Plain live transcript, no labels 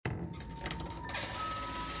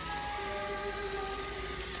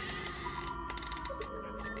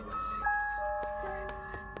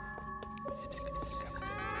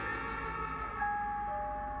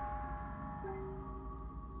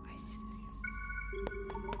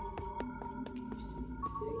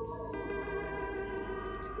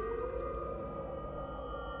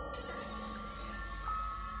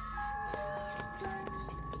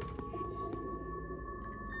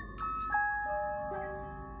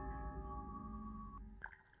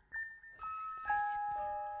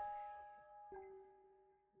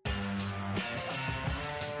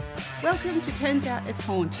Welcome to Turns Out It's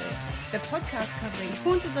Haunted, the podcast covering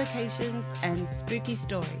haunted locations and spooky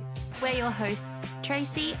stories. We're your hosts,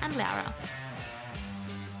 Tracy and Laura.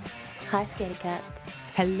 Hi, Scaredy Cats.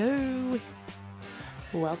 Hello.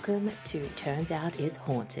 Welcome to Turns Out It's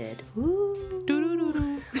Haunted. Woo.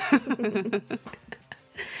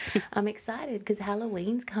 I'm excited because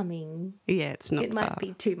Halloween's coming. Yeah, it's not It far. might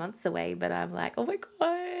be 2 months away, but I'm like, oh my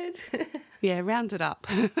God. Yeah, round it up.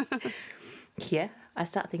 Yeah, I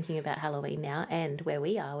start thinking about Halloween now, and where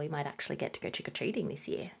we are, we might actually get to go trick-or-treating this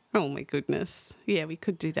year. Oh my goodness. Yeah, we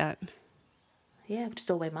could do that. Yeah, we'll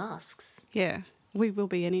just all wear masks. Yeah, we will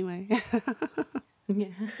be anyway. Yeah.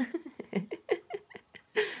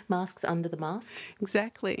 Masks under the masks.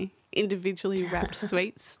 Exactly. Individually wrapped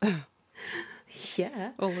sweets.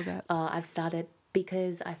 Yeah. All of that. I've started,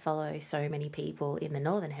 because I follow so many people in the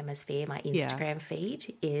Northern Hemisphere, my Instagram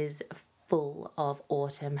feed is full of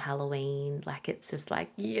autumn, Halloween. Like, it's just like,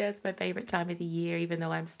 yes, my favourite time of the year, even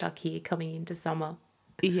though I'm stuck here coming into summer.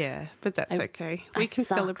 Yeah, but that's okay. We can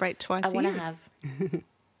celebrate twice a year. I want to have,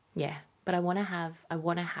 yeah, but I want to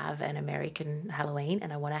have an American Halloween,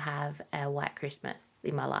 and I want to have a white Christmas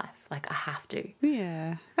in my life. Like, I have to.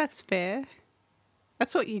 Yeah, that's fair.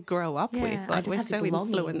 That's what you grow up with. I Like, just we're have so this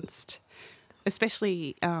longing. influenced.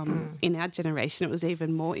 Especially in our generation, it was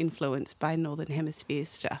even more influenced by Northern Hemisphere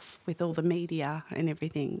stuff with all the media and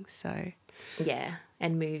everything. So, Yeah,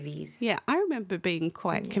 and movies. yeah, I remember being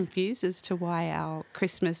quite confused as to why our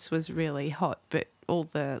Christmas was really hot, but all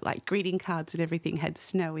the like greeting cards and everything had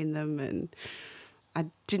snow in them, and I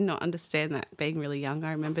did not understand that being really young.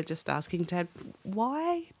 I remember just asking Dad,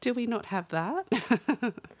 why do we not have that?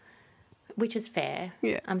 Which is fair.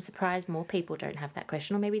 Yeah. I'm surprised more people don't have that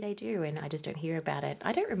question, or maybe they do and I just don't hear about it.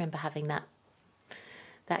 I don't remember having that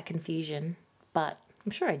confusion, but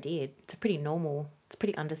I'm sure I did. It's pretty normal. It's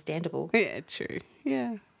pretty understandable. Yeah, true.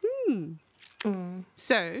 Yeah.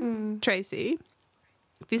 So, Tracy,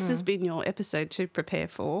 this has been your episode to prepare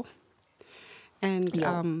for, and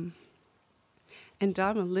Yeah. and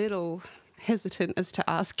I'm a little hesitant as to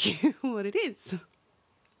ask you what it is.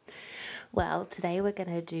 Well, today we're going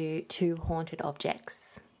to do 2 haunted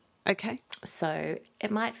objects. Okay. So it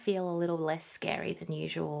might feel a little less scary than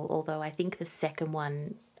usual, although I think the second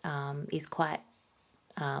one is quite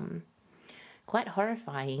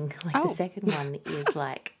horrifying. Like, Oh. the second one is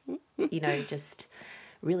like, just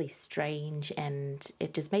really strange, and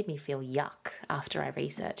it just made me feel yuck after I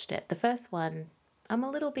researched it. The first one I'm a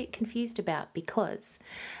little bit confused about, because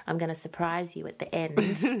I'm going to surprise you at the end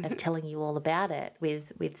of telling you all about it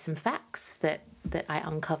with some facts that I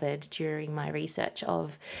uncovered during my research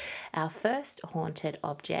of our first haunted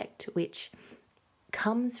object, which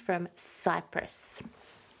comes from Cyprus.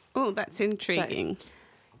 Oh, that's intriguing.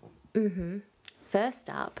 First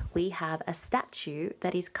up, we have a statue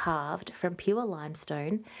that is carved from pure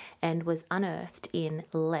limestone and was unearthed in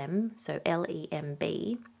Lem, so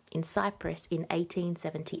Lemb, in Cyprus in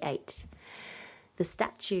 1878. The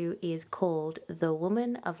statue is called the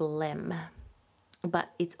Woman of Lem, but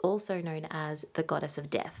it's also known as the Goddess of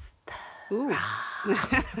Death. Ooh.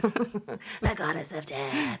 The Goddess of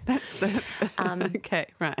Death. Okay,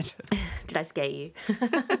 right. Did I scare you?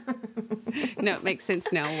 No, it makes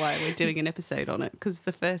sense now why we're doing an episode on it, because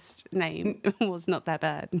the first name was not that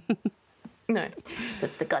bad. No. So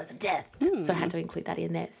it's the Goddess of Death. So I had to include that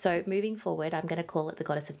in there. So moving forward, I'm going to call it the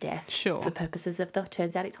Goddess of Death. Sure. For purposes of the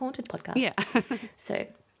Turns Out It's Haunted podcast. Yeah. So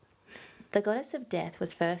the Goddess of Death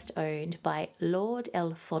was first owned by Lord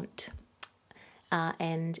Elfont.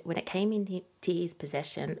 And when it came into his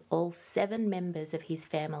possession, all 7 members of his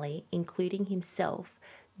family, including himself,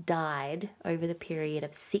 died over the period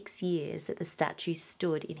of 6 years that the statue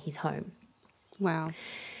stood in his home. Wow.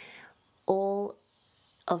 All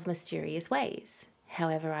of mysterious ways.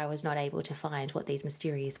 However, I was not able to find what these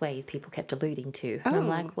mysterious ways people kept alluding to. And I'm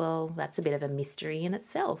like, well, that's a bit of a mystery in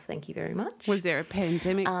itself. Thank you very much. Was there a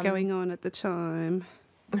pandemic going on at the time?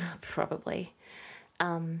 Probably.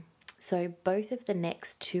 So both of the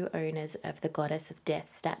next 2 owners of the Goddess of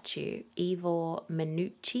Death statue, Ivor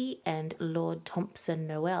Menucci and Lord Thompson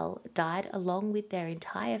Noel, died along with their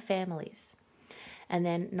entire families. And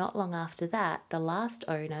then not long after that, the last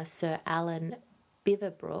owner, Sir Alan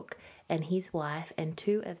Biverbrook, and his wife and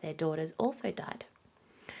 2 of their daughters also died.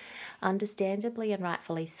 Understandably and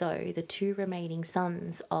rightfully so, the two remaining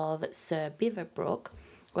sons of Sir Beaverbrook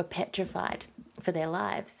were petrified for their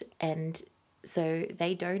lives, and so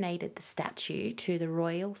they donated the statue to the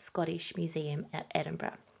Royal Scottish Museum at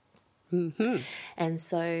Edinburgh. And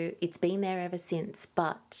so it's been there ever since,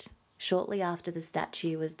 but shortly after the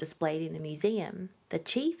statue was displayed in the museum, the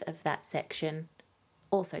chief of that section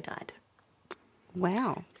also died.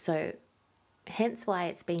 Wow. So hence why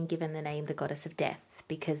it's been given the name the Goddess of Death,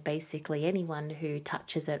 because basically anyone who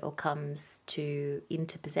touches it or comes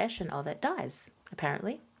into possession of it dies,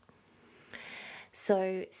 apparently.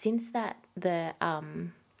 So since that the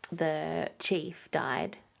chief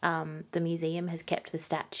died, the museum has kept the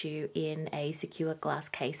statue in a secure glass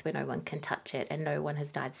case where no one can touch it, and no one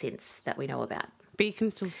has died since that we know about. But you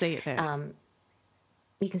can still see it there.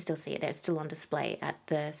 You can still see it there. It's still on display at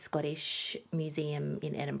the Scottish Museum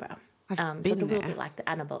in Edinburgh. I've So been it's a little there. bit like the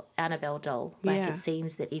Annabelle doll. Like Yeah. it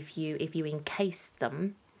seems that if you encase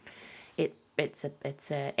them, it's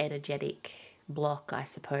a energetic block, I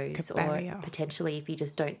suppose, Like a barrier. or potentially if you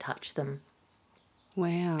just don't touch them.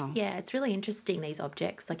 Wow. Yeah, it's really interesting, these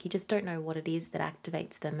objects. Like, you just don't know what it is that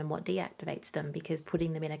activates them and what deactivates them, because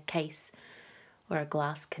putting them in a case or a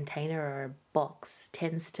glass container or a box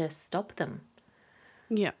tends to stop them.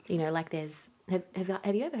 Yeah. You know, like there's...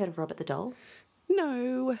 Have you ever heard of Robert the Doll?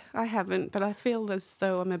 No, I haven't, but I feel as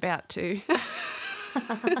though I'm about to.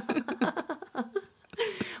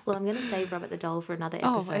 Well, I'm going to save Robert the Doll for another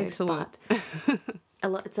Oh, episode. excellent.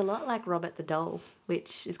 But it's a lot like Robert the Doll,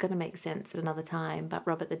 which is going to make sense at another time. But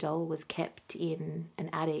Robert the Doll was kept in an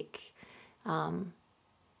attic, and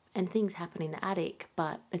things happen in the attic.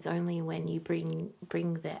 But it's only when you bring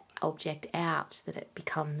the object out that it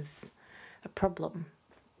becomes a problem.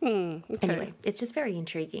 Okay. Anyway, it's just very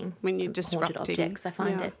intriguing. When you're haunted disrupting. objects, I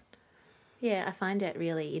find Yeah. it. Yeah, I find it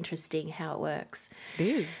really interesting how it works. It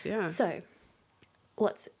is, yeah. So,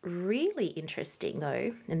 what's really interesting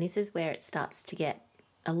though, and this is where it starts to get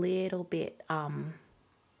a little bit,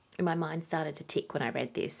 my mind started to tick when I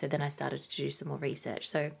read this, so then I started to do some more research.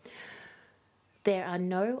 So, there are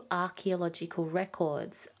no archaeological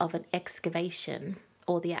records of an excavation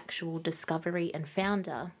or the actual discovery and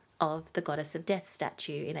founder of the Goddess of Death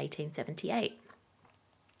statue in 1878.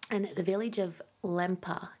 And the village of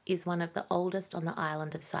Lempa is one of the oldest on the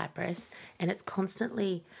island of Cyprus, and it's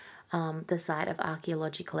constantly the site of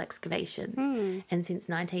archaeological excavations. And since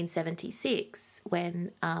 1976,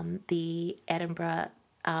 when the Edinburgh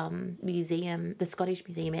Museum, the Scottish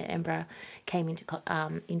Museum at Edinburgh, came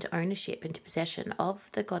into ownership, into possession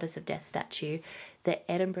of the Goddess of Death statue,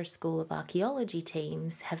 the Edinburgh School of Archaeology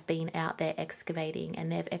teams have been out there excavating,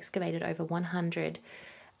 and they've excavated over 100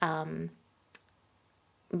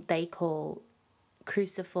 they call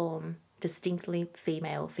cruciform distinctly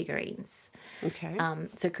female figurines. Okay.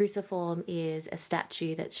 So cruciform is a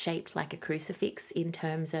statue that's shaped like a crucifix in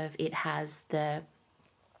terms of it has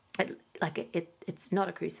it's not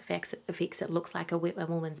a crucifix. It looks like a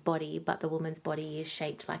woman's body, but the woman's body is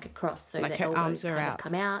shaped like a cross. So Like the her elbows arms are kind out. of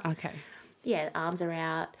come out. Okay. Yeah, the arms are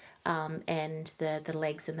out, and the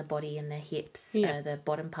legs and the body and the hips, Yeah. the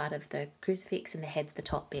bottom part of the crucifix, and the head's the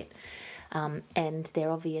top bit. And they're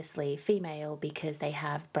obviously female because they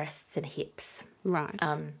have breasts and hips, Right.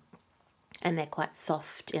 and they're quite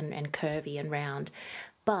soft and curvy and round.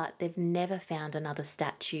 But they've never found another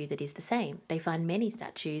statue that is the same. They find many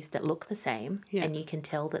statues that look the same, Yeah. and you can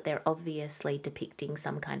tell that they're obviously depicting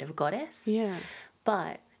some kind of goddess. Yeah.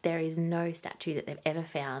 But there is no statue that they've ever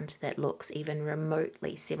found that looks even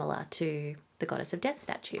remotely similar to the Goddess of Death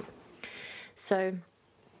statue. So,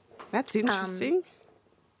 That's interesting.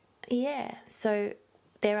 yeah, so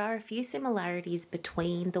there are a few similarities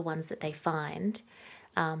between the ones that they find,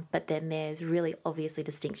 but then there's really obviously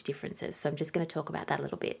distinct differences. So I'm just going to talk about that a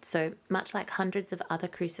little bit. So much like hundreds of other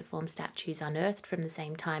cruciform statues unearthed from the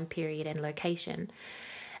same time period and location,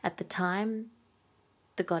 at the time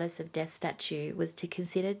the Goddess of Death statue was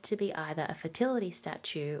considered to be either a fertility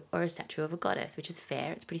statue or a statue of a goddess, which is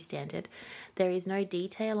fair, it's pretty standard. There is no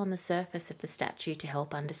detail on the surface of the statue to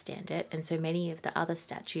help understand it, and so many of the other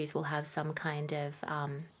statues will have some kind of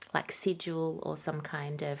like sigil or some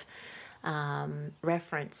kind of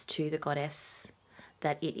reference to the goddess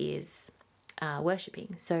that it is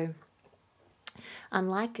worshipping. So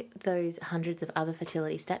unlike those hundreds of other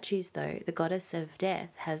fertility statues, though, the Goddess of Death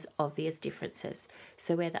has obvious differences.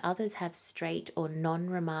 So where the others have straight or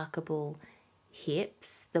non-remarkable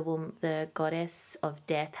hips, the Goddess of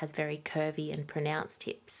Death has very curvy and pronounced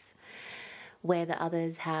hips. Where the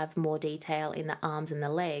others have more detail in the arms and the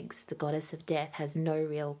legs, the Goddess of Death has no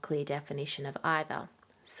real clear definition of either.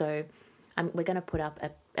 So we're going to put up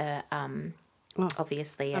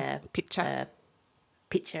obviously a Picture.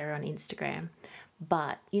 picture on Instagram.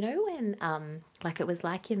 But you know when like it was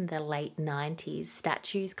like in the late 90s,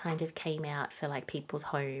 statues kind of came out for like people's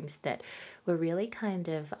homes that were really kind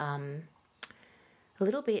of a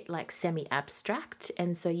little bit like semi-abstract,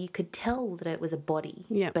 and so you could tell that it was a body,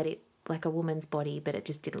 Yeah. but it like a woman's body, but it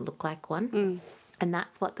just didn't look like one. And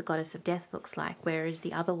that's what the goddess of death looks like, whereas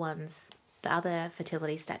the other ones, the other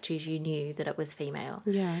fertility statues, you knew that it was female.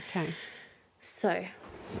 Yeah, okay. So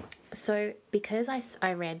because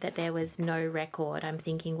I read that there was no record, I'm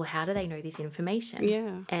thinking, well, how do they know this information?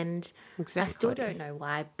 Yeah, And I still don't know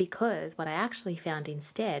why, because what I actually found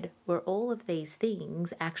instead were all of these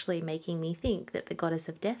things actually making me think that the goddess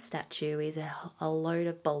of death statue is a load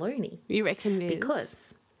of baloney. You reckon it is?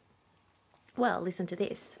 Because, well, listen to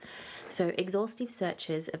this. So, exhaustive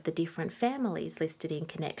searches of the different families listed in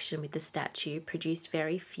connection with the statue produced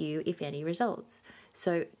very few, if any, results.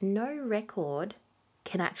 So, no record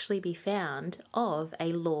can actually be found of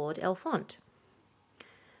a Lord Elfont.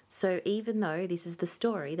 So, even though this is the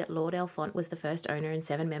story that Lord Elfont was the first owner and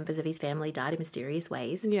 7 members of his family died in mysterious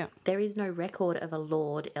ways, Yeah. there is no record of a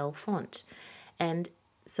Lord Elfont. And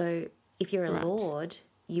so, if you're a Right. lord,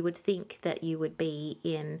 you would think that you would be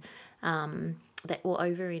in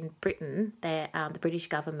over in Britain, the British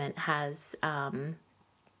government has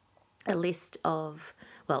a list of,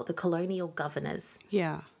 well, the colonial governors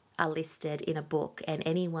Yeah. are listed in a book, and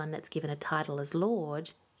anyone that's given a title as Lord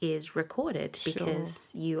is recorded because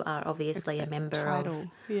you are obviously a member of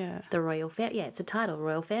Yeah. the royal family. Yeah, it's a title,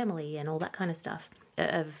 royal family, and all that kind of stuff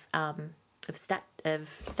of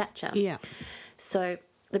stature. Yeah. So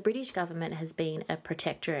the British government has been a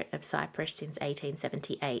protectorate of Cyprus since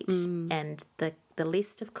 1878, and the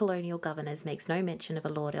list of colonial governors makes no mention of a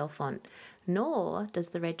Lord Elfont, nor does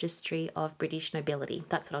the Registry of British Nobility.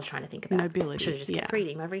 That's what I was trying to think about. Nobility, Should have just kept yeah.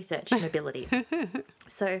 reading my research. Nobility.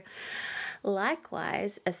 So,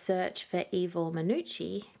 likewise, a search for Ivor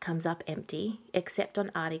Minucci comes up empty, except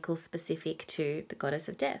on articles specific to the goddess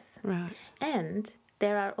of death. Right. And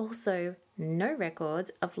there are also no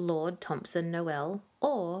records of Lord Thompson Noel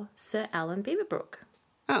or Sir Alan Beaverbrook.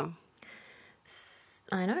 Oh.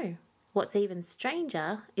 I know. What's even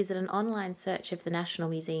stranger is that an online search of the National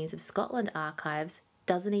Museums of Scotland archives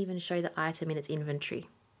doesn't even show the item in its inventory.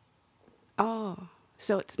 Oh.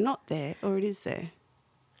 So it's not there, or it is there?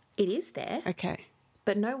 It is there, Okay.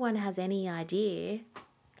 but no one has any idea.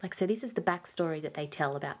 Like, so this is the backstory that they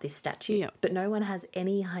tell about this statue, Yeah. but no one has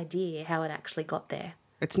any idea how it actually got there.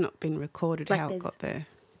 It's not been recorded Like how it there's- got there.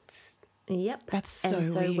 Yep. That's so And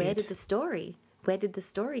so where weird. did the story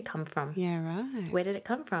come from? Yeah, right. Where did it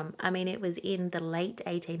come from? I mean, it was in the late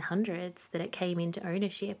 1800s that it came into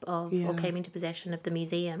ownership of, Yeah. or came into possession of the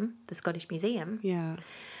museum, the Scottish Museum. Yeah.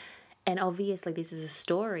 And obviously, this is a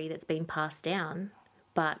story that's been passed down,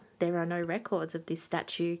 but there are no records of this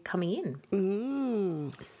statue coming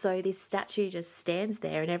in. So this statue just stands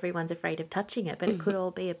there and everyone's afraid of touching it, but it could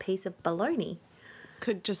all be a piece of baloney.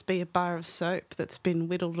 Could just be a bar of soap that's been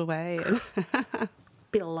whittled away. And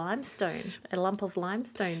Bit of limestone, a lump of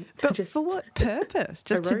limestone. but just for what purpose?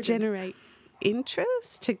 Just to eroded. generate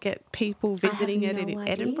interest? To get people visiting it no in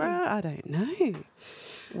idea. Edinburgh? I don't know.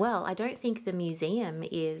 Well, I don't think the museum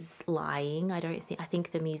is lying. I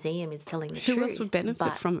think the museum is telling the Who truth. else would benefit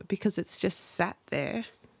but, from it because it's just sat there?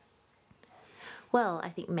 Well, I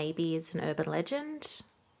think maybe it's an urban legend.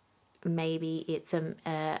 Maybe it's a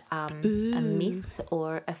myth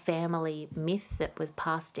or a family myth that was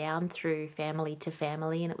passed down through family to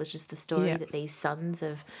family, and it was just the story Yeah. that these sons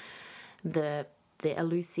of the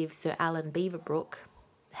elusive Sir Alan Beaverbrook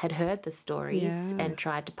had heard the stories Yeah. and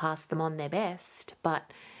tried to pass them on their best.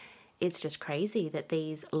 But it's just crazy that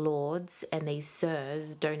these lords and these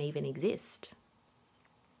sirs don't even exist.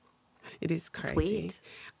 It is crazy. Weird.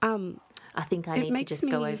 I think I It need to makes just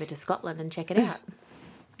go me- over to Scotland and check it out.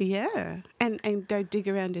 Yeah. And go dig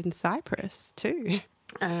around in Cyprus too.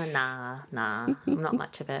 Nah. I'm not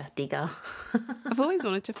much of a digger. I've always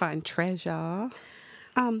wanted to find treasure.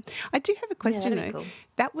 I do have a question that'd though. be cool.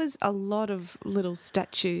 That was a lot of little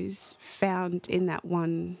statues found in that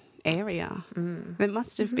one area. There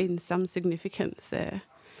must have been some significance there.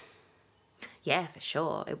 Yeah, for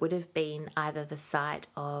sure. It would have been either the site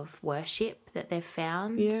of worship that they've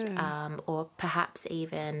found, Yeah. or perhaps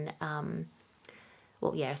even,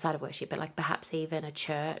 a site of worship, but like perhaps even a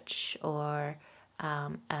church or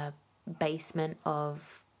a basement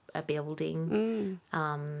of a building.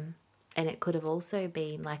 And it could have also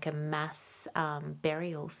been like a mass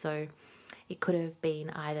burial. So it could have been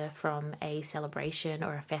either from a celebration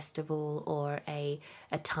or a festival or a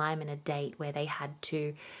time and a date where they had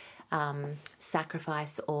to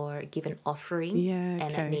sacrifice or give an offering, Yeah,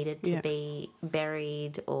 and okay. it needed to Yeah. be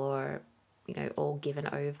buried or, or given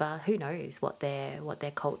over. Who knows what their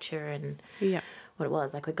culture and Yeah. what it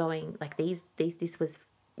was. Like, we're going, like, this was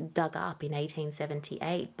dug up in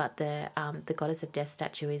 1878, but the Goddess of Death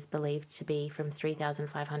statue is believed to be from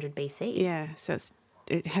 3500 BC. Yeah. So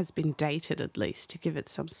it has been dated at least to give it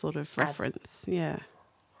some sort of reference. Yeah.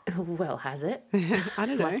 Well, has it? I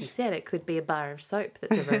don't know. Like you said, it could be a bar of soap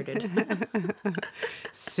that's eroded.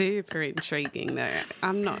 Super intriguing though.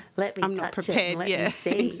 I'm not Let me I'm not touch it prepared. and let Yeah. me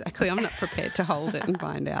see. Exactly. I'm not prepared to hold it and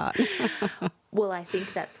find out. Well, I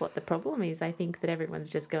think that's what the problem is. I think that everyone's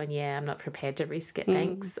just going, yeah, I'm not prepared to risk it,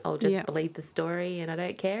 thanks. I'll just Yeah. believe the story and I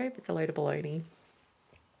don't care if it's a load of baloney.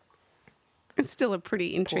 It's still a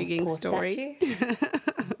pretty intriguing Poor story. statue.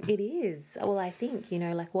 It is. Well, I think,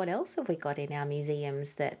 like, what else have we got in our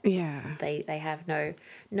museums that Yeah. they have no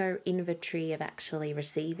inventory of actually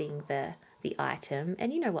receiving the item?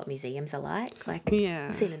 And you know what museums are like. Like, Yeah.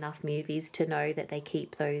 I've seen enough movies to know that they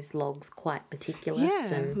keep those logs quite meticulous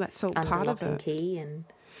Yeah, and that's all under part of lock and it. key. And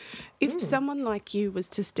If someone like you was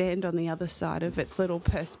to stand on the other side of its little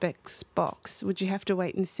perspex box, would you have to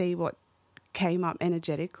wait and see what came up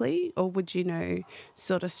energetically, or would you know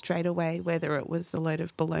sort of straight away whether it was a load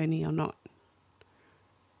of baloney or not?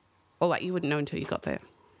 Or like you wouldn't know until you got there?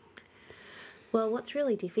 well, what's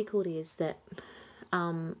really difficult is that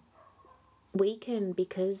we can,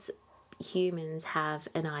 because humans have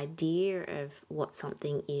an idea of what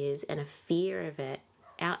something is and a fear of it,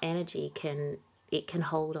 our energy can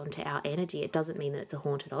hold on to our energy. It doesn't mean that it's a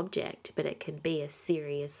haunted object, but it can be a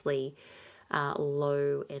seriously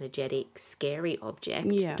low energetic, scary object.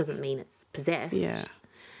 Yeah. It doesn't mean it's possessed. Yeah.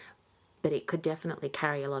 But it could definitely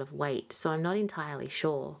carry a lot of weight. So I'm not entirely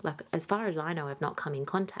sure. Like, as far as I know, I've not come in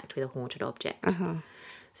contact with a haunted object.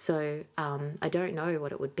 So I don't know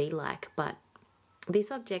what it would be like. But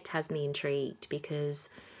this object has me intrigued because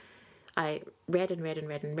I read and read and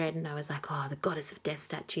read and read, and I was like, oh, the Goddess of Death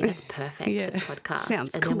statue, that's perfect Yeah. for the podcast. Sounds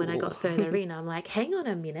and then when I cool. got further in, I'm like, hang on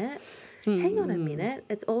a minute.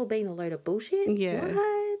 It's all been a load of bullshit. Yeah.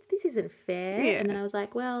 What? This isn't fair. Yeah. And then I was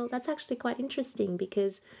like, well, that's actually quite interesting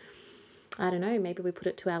because, I don't know, maybe we put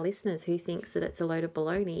it to our listeners who thinks that it's a load of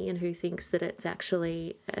baloney and who thinks that it's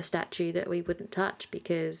actually a statue that we wouldn't touch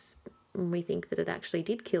because we think that it actually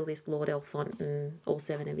did kill this Lord Elfont and all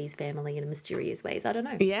 7 of his family in mysterious ways. I don't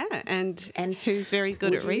know. Yeah, and who's very good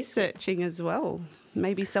would at you risk researching as well.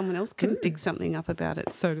 Maybe someone else can dig something up about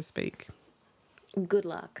it, so to speak. Good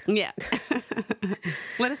luck. Yeah.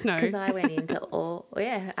 Let us know. Because I went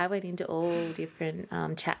into all different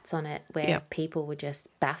chats on it where Yep. people were just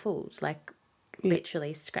baffled, like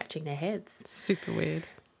literally scratching their heads. Super weird.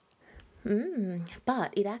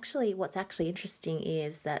 But what's actually interesting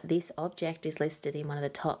is that this object is listed in one of the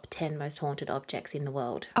top 10 most haunted objects in the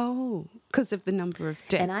world. Oh, because of the number of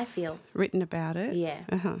deaths And I feel- written about it. Yeah.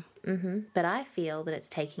 Uh-huh. But I feel that it's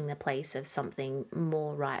taking the place of something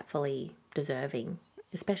more rightfully deserving,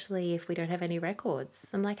 especially if we don't have any records.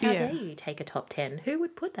 I'm like, how Yeah. dare you take a top 10? Who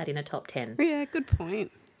would put that in a top 10? Yeah, good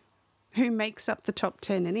point. Who makes up the top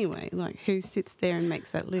 10 anyway? Like, who sits there and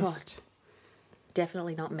makes that list?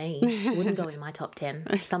 Definitely not me. Wouldn't go in my top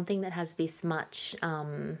 10. Something that has this much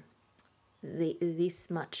this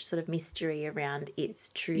much sort of mystery around its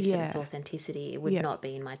truth and its Yeah. authenticity, it would Yeah. not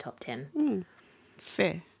be in my top 10.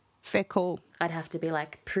 Fair call. I'd have to be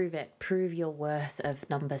like, prove it. Prove your worth of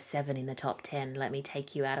number 7 in the top 10. Let me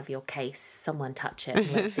take you out of your case. Someone touch it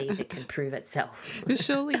and let's see if it can prove itself. But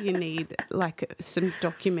surely you need like some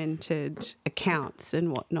documented accounts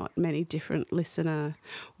and whatnot, many different listener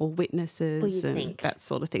or witnesses Well, you'd and think. that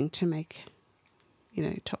sort of thing to make,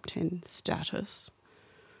 top 10 status.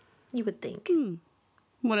 You would think.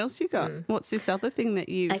 What else you got? What's this other thing that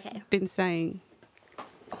you've Okay. been saying?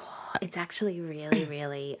 It's actually really,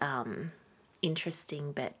 really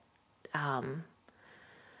interesting, but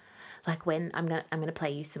like when I'm gonna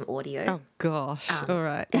play you some audio. Oh gosh! All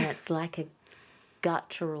right. And it's like a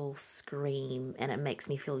guttural scream and it makes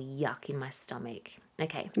me feel yuck in my stomach.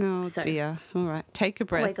 Okay. Oh so dear. All right. Take a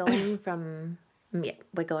breath. we're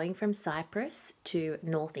going from Cyprus to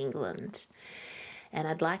North England. And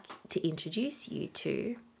I'd like to introduce you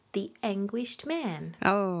to the Anguished Man.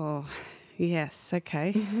 Oh, yes.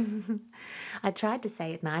 Okay. I tried to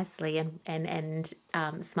say it nicely and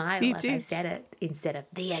smile You as I did. said it instead of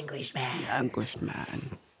the Anguished Man. Anguished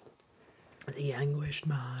man. The Anguished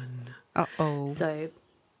Man. Uh-oh. So,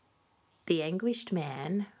 the Anguished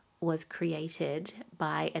Man was created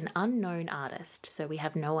by an unknown artist. So, we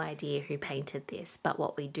have no idea who painted this. But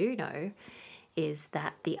what we do know is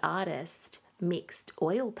that the artist mixed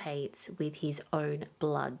oil paints with his own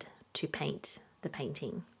blood to paint the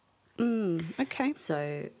painting. Okay.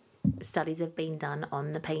 So studies have been done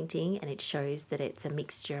on the painting and it shows that it's a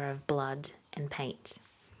mixture of blood and paint.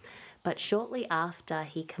 But shortly after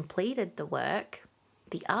he completed the work,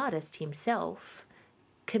 the artist himself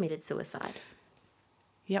committed suicide.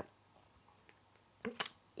 Yep.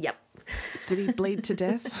 Yep. Did he bleed to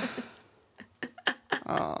death?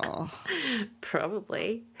 Oh,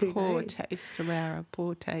 Probably. Who poor knows? taste, Laura.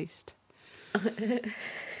 Poor taste.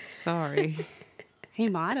 Sorry. He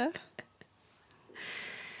might have.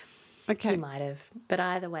 Okay. He might have. But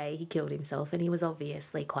either way, he killed himself and he was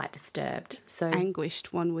obviously quite disturbed. So,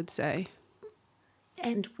 Anguished, one would say.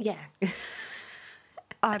 and yeah.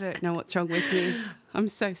 I don't know what's wrong with me. I'm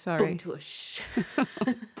so Boom sorry. tush.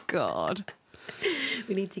 God.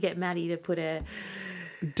 We need to get Maddie to put a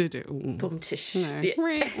Do-do. boom tush. No. Yeah.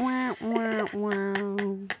 Wah, wah, wah,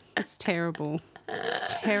 wah. It's terrible.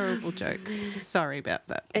 Terrible joke. Sorry about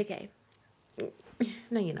that. Okay.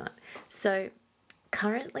 No, you're not. So,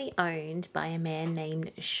 currently owned by a man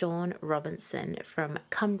named Sean Robinson from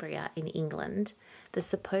Cumbria in England, the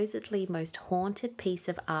supposedly most haunted piece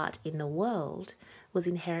of art in the world was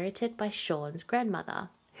inherited by Sean's grandmother,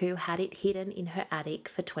 who had it hidden in her attic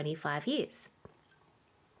for 25 years.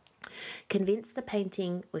 Convinced the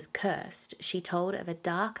painting was cursed, she told of a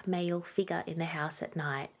dark male figure in the house at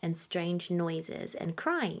night and strange noises and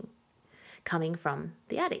crying coming from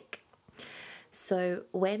the attic. So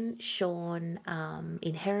when Sean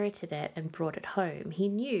inherited it and brought it home, he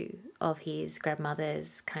knew of his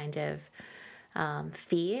grandmother's kind of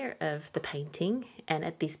fear of the painting. And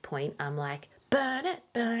at this point, I'm like, burn it,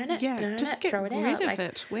 Yeah, burn just it, get throw it rid out. of Like,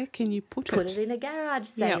 it. Where can you put put it in a garage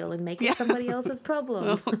sale and make it somebody else's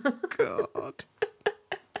problem. Oh, God.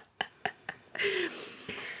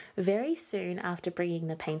 Very soon after bringing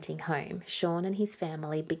the painting home, Sean and his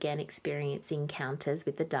family began experiencing encounters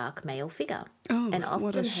with the dark male figure Oh, and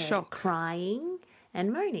what a often heard shock. crying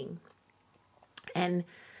and moaning. And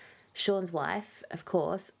Sean's wife, of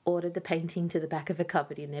course, ordered the painting to the back of a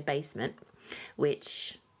cupboard in their basement,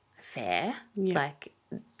 which, fair. Yeah. Like,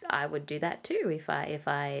 I would do that too if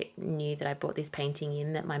I knew that I brought this painting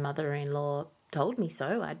in that my mother-in-law told me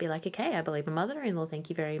so. I'd be like, okay, I believe my mother-in-law, thank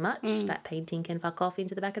you very much. That painting can fuck off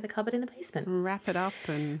into the back of the cupboard in the basement. Wrap it up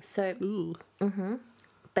and... So, Ooh.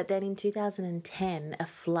 but then in 2010, a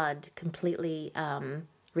flood completely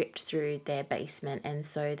ripped through their basement, and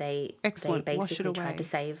so they Excellent. Wash it basically away. tried to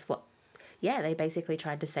save what. Yeah, they basically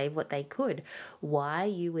tried to save what they could. Why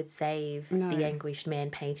you would save No. the anguished man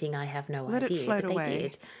painting, I have no Let idea. it float but away. they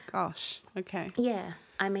did. Gosh. Okay. Yeah,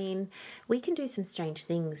 I mean, we can do some strange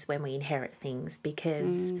things when we inherit things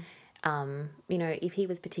because, you know, if he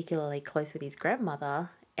was particularly close with his grandmother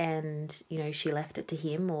and, you know, she left it to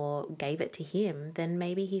him or gave it to him, then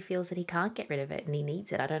maybe he feels that he can't get rid of it and he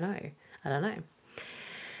needs it. I don't know.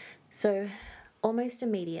 So almost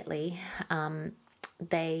immediately,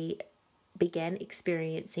 they began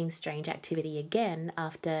experiencing strange activity again.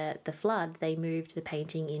 After the flood, they moved the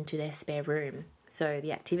painting into their spare room. So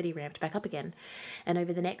the activity ramped back up again. And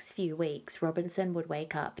over the next few weeks, Robinson would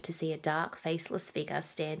wake up to see a dark, faceless figure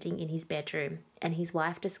standing in his bedroom, and his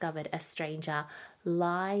wife discovered a stranger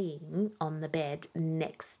lying on the bed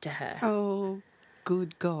next to her. Oh,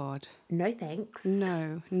 good God. No thanks.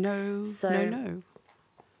 No. So-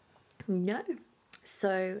 No.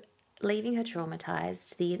 So, leaving her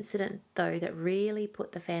traumatized, the incident, though, that really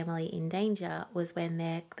put the family in danger was when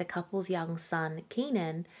the couple's young son,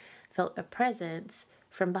 Keenan, felt a presence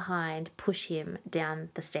from behind push him down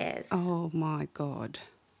the stairs. Oh, my God.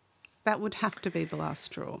 That would have to be the last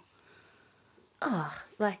straw. Oh,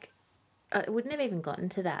 like, it wouldn't have even gotten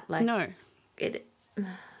to that. Like, No. it.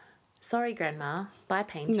 Sorry, Grandma. Buy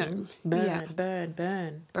painting. No. Burn, Yeah. burn.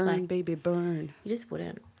 Burn, Like, baby, burn. you just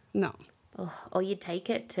wouldn't. No. Oh, or you'd take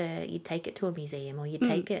it to a museum, or you'd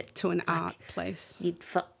take it To an like, art place.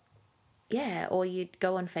 Yeah, or you'd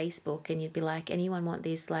go on Facebook and you'd be like, anyone want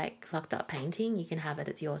this like fucked up painting? You can have it.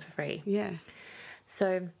 It's yours for free. Yeah.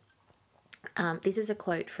 So this is a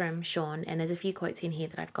quote from Sean, and there's a few quotes in here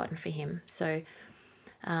that I've gotten for him. So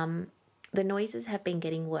the noises have been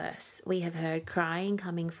getting worse. We have heard crying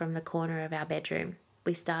coming from the corner of our bedroom.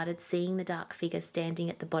 We started seeing the dark figure standing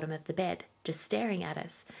at the bottom of the bed, just staring at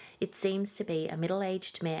us. It seems to be a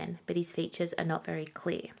middle-aged man, but his features are not very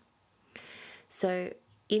clear. So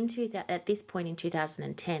at this point in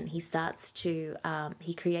 2010, he starts to,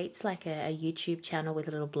 he creates like a YouTube channel with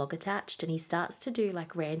a little blog attached, and he starts to do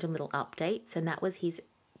like random little updates. And that was his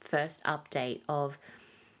first update of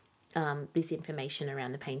this information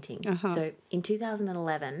around the painting. So in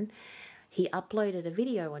 2011, he uploaded a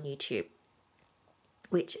video on YouTube.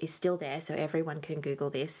 which is still there, so everyone can Google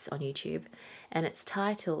this on YouTube. And it's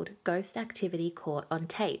titled Ghost Activity Caught on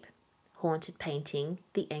Tape, Haunted Painting,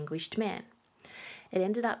 The Anguished Man. It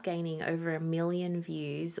ended up gaining over 1 million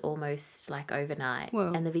views almost like overnight.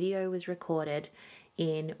 Whoa. And the video was recorded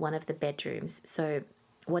in one of the bedrooms. So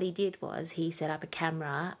what he did was he set up a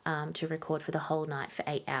camera to record for the whole night for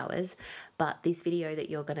 8 hours. But this video that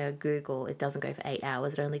you're going to Google, it doesn't go for 8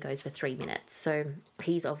 hours. It only goes for 3 minutes. So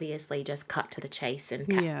he's obviously just cut to the chase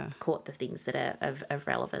and caught the things that are of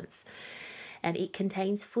relevance. And it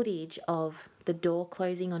contains footage of the door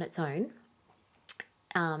closing on its own.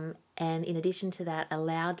 And in addition to that, a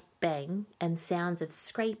loud bang and sounds of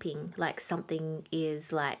scraping, like something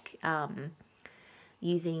is like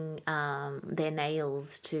using their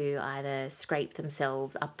nails to either scrape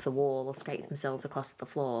themselves up the wall or scrape themselves across the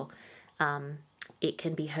floor. It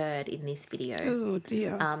can be heard in this video. Oh,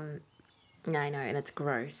 dear. I know, and it's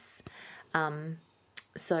gross.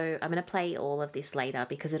 So I'm going to play all of this later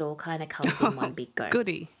because it all kind of comes in one big go.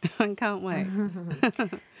 Goody. I can't wait.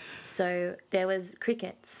 So there was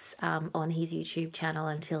crickets on his YouTube channel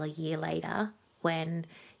until a year later when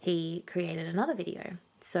he created another video.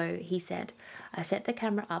 So he said, I set the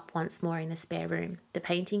camera up once more in the spare room. The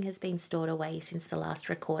painting has been stored away since the last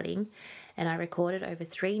recording, and I recorded over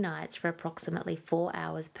 3 nights for approximately 4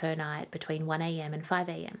 hours per night between 1 a.m. and 5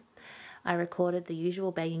 a.m. I recorded the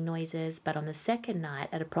usual banging noises, but on the second night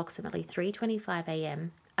at approximately 3:25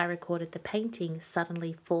 a.m., I recorded the painting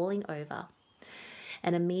suddenly falling over.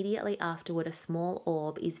 And immediately afterward, a small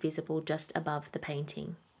orb is visible just above the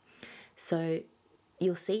painting. So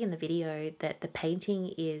you'll see in the video that the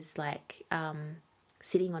painting is like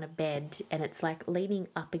sitting on a bed and it's like leaning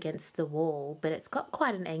up against the wall, but it's got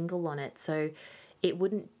quite an angle on it. So it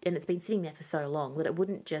wouldn't, and it's been sitting there for so long that it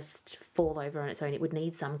wouldn't just fall over on its own. It would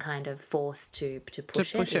need some kind of force to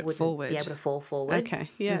push it. It wouldn't forward. be able to fall forward. Okay,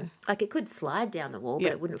 yeah. Like it could slide down the wall,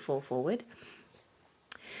 but it wouldn't fall forward.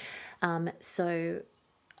 So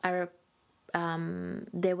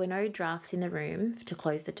there were no drafts in the room to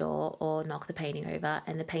close the door or knock the painting over,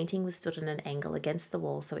 and the painting was stood at an angle against the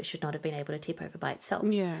wall, so it should not have been able to tip over by itself.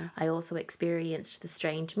 Yeah. I also experienced the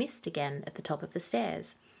strange mist again at the top of the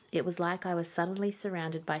stairs. It was like I was suddenly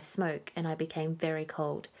surrounded by smoke and I became very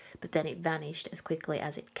cold, but then it vanished as quickly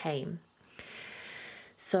as it came.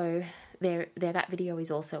 So that video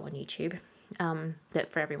is also on YouTube,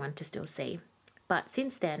 that for everyone to still see. But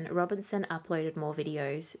since then, Robinson uploaded more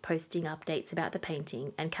videos, posting updates about the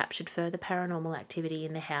painting, and captured further paranormal activity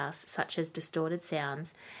in the house, such as distorted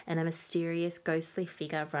sounds and a mysterious ghostly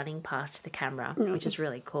figure running past the camera, which is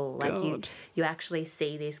really cool. Like you actually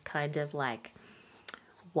see this kind of like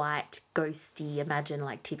white, ghosty, imagine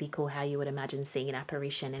like typical how you would imagine seeing an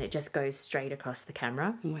apparition, and it just goes straight across the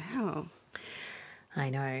camera. Wow. I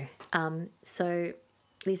know. So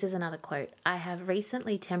this is another quote. I have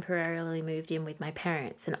recently temporarily moved in with my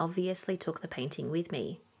parents and obviously took the painting with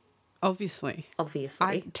me. Obviously.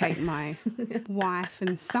 I'd take my wife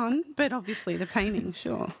and son, but obviously the painting,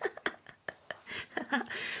 sure.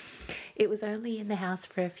 It was only in the house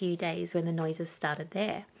for a few days when the noises started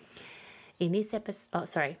there. In this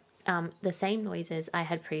episode, the same noises I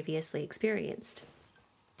had previously experienced.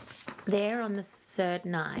 On the third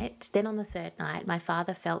night, my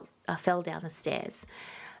father fell down the stairs,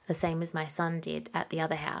 the same as my son did at the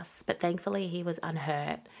other house, but thankfully he was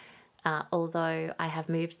unhurt, although I have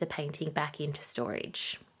moved the painting back into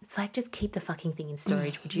storage. It's like, just keep the fucking thing in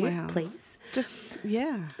storage, would you, please?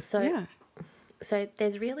 So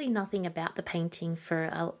there's really nothing about the painting for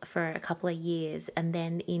a couple of years, and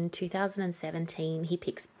then in 2017 he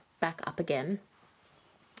picks back up again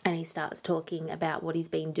and he starts talking about what he's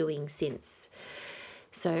been doing since.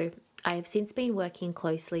 So I have since been working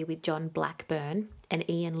closely with John Blackburn and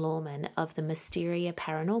Ian Lawman of the Mysteria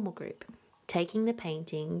Paranormal Group, taking the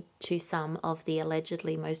painting to some of the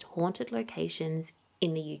allegedly most haunted locations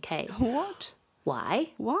in the UK. What? Why?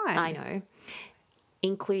 I know.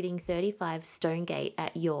 Including 35 Stonegate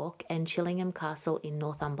at York and Chillingham Castle in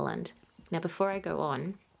Northumberland. Now, before I go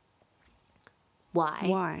on,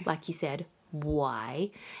 why? Like you said, why?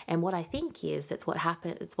 And what I think is that's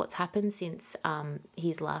what's happened since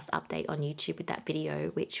his last update on YouTube with that video,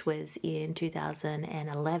 which was in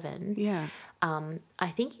 2011. Yeah. I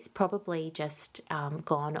think he's probably just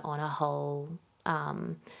gone on a whole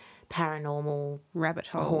paranormal rabbit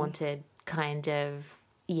hole, haunted kind of.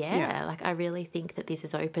 Yeah, like I really think that this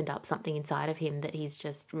has opened up something inside of him that he's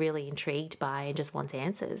just really intrigued by and just wants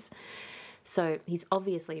answers. So he's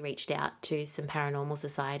obviously reached out to some paranormal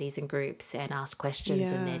societies and groups and asked questions,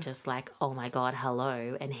 and Yeah. they're just like, oh my God,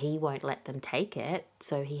 hello. And he won't let them take it.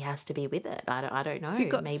 So he has to be with it. I don't know. Has he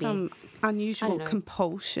got Maybe some unusual know.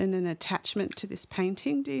 compulsion and attachment to this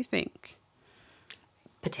painting, do you think?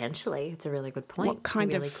 potentially. It's a really good point. What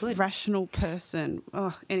kind He really of could. rational person?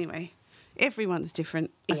 Oh, anyway, everyone's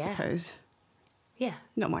different, I Yeah. suppose. Yeah.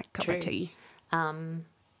 Not my cup True. of tea.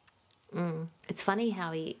 It's funny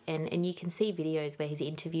how he and you can see videos where he's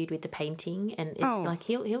interviewed with the painting, and it's Oh. like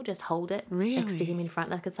he'll just hold it next to Really? him in front,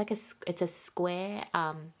 like it's a square.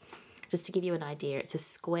 Just to give you an idea, it's a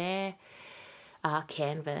square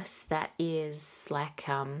canvas that is like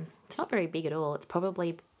it's not very big at all. It's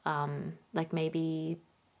probably like maybe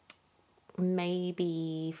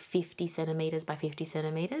 50 centimeters by 50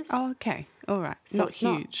 centimeters. Oh, okay. All right. so Not it's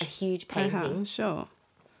huge. not a huge Uh-huh, painting. sure.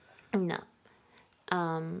 No.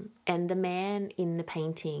 And the man in the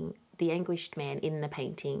painting, the anguished man in the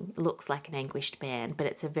painting, looks like an anguished man, but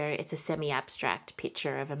it's a semi-abstract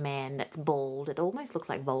picture of a man that's bald. It almost looks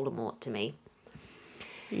like Voldemort to me.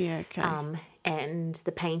 Yeah, okay. And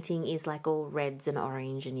the painting is like all reds and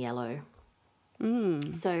orange and yellow.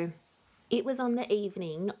 So it was on the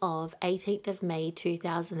evening of 18th of May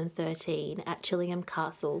 2013 at Chillingham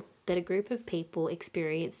Castle that a group of people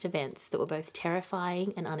experienced events that were both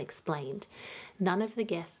terrifying and unexplained. None of the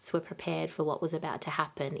guests were prepared for what was about to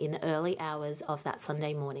happen in the early hours of that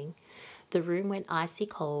Sunday morning. The room went icy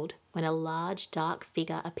cold when a large dark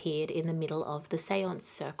figure appeared in the middle of the seance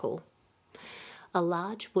circle. A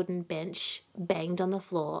large wooden bench banged on the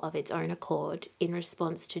floor of its own accord in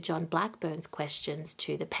response to John Blackburn's questions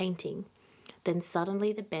to the painting. Then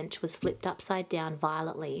suddenly the bench was flipped upside down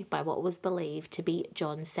violently by what was believed to be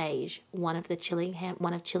John Sage, one of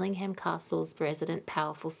Chillingham Castle's resident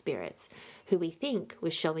powerful spirits, who we think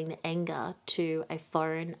was showing the anger to a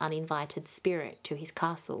foreign uninvited spirit to his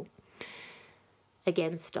castle.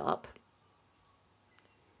 Again, stop.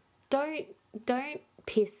 Don't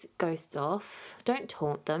piss ghosts off. Don't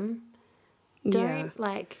taunt them. Don't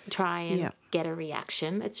try and get a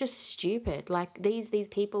reaction. It's just stupid. Like these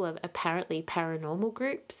people are apparently paranormal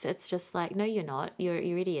groups. It's just like, no, you're not. You're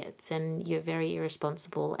idiots, and you're very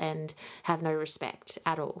irresponsible and have no respect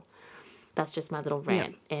at all. That's just my little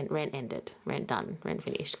rant. And rant ended. Rant done. Rant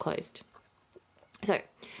finished. Closed. So,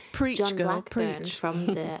 Preach, John girl, Blackburn preach. from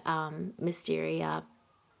the Mysteria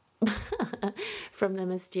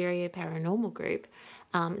Paranormal Group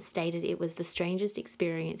stated it was the strangest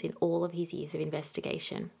experience in all of his years of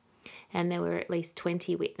investigation. And there were at least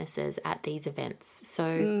 20 witnesses at these events.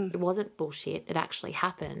 So it wasn't bullshit. It actually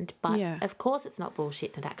happened. But of course it's not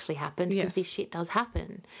bullshit. It actually happened because this shit does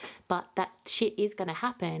happen. But that shit is going to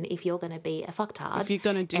happen if you're going to be a fucktard. If you're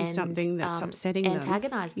going to do something that's upsetting them.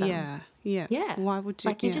 Antagonise them. Yeah. Why would you?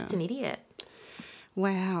 Like, you're just an idiot.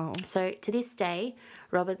 Wow. So to this day,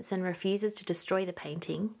 Robinson refuses to destroy the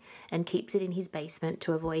painting and keeps it in his basement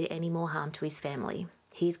to avoid any more harm to his family.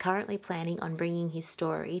 He is currently planning on bringing his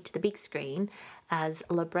story to the big screen, as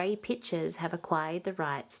LeBray Pictures have acquired the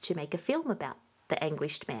rights to make a film about the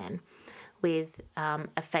anguished man, with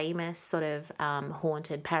a famous sort of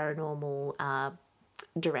haunted paranormal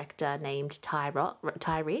director named Ty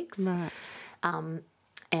Riggs. Right.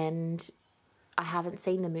 And I haven't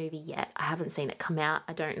seen the movie yet. I haven't seen it come out.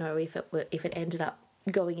 I don't know if it ended up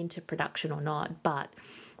going into production or not, but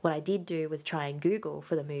what I did do was try and Google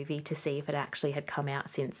for the movie to see if it actually had come out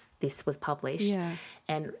since this was published. Yeah.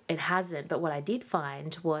 And it hasn't. But what I did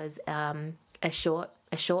find was a short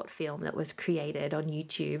film that was created on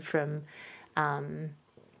YouTube from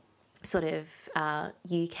sort of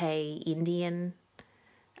UK Indian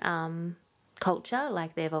culture.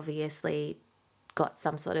 Like, they've obviously got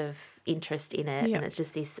some sort of interest in it, and it's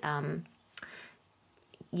just this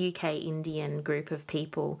UK Indian group of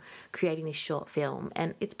people creating this short film,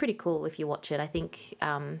 and it's pretty cool if you watch it. I think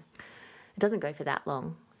it doesn't go for that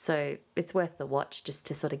long, so it's worth the watch just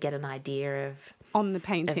to sort of get an idea of On the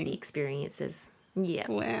painting. the experiences. Yeah.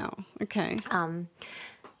 Wow. Okay.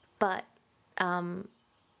 But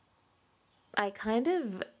I kind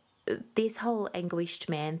of, this whole anguished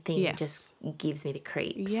man thing just gives me the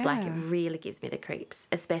creeps. Yeah. Like, it really gives me the creeps,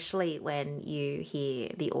 especially when you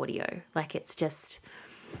hear the audio. Like, it's just,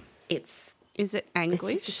 Is it anguished?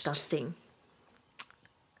 it's just disgusting.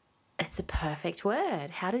 It's a perfect word.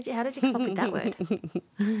 How did you come up with that word?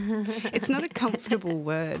 It's not a comfortable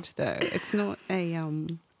word, though. It's not a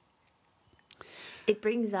It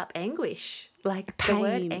brings up anguish. Like pain. the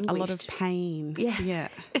word anguished. A lot of pain. Yeah. Yeah.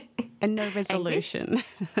 And no resolution.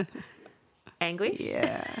 Anguish?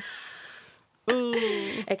 Yeah.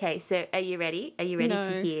 Ooh. Okay, so are you ready? Are you ready No.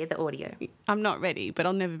 to hear the audio? I'm not ready, but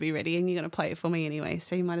I'll never be ready, and you're going to play it for me anyway,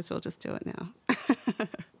 so you might as well just do it now.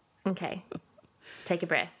 Okay. Take a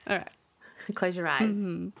breath. All right. Close your eyes,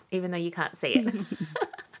 even though you can't see it.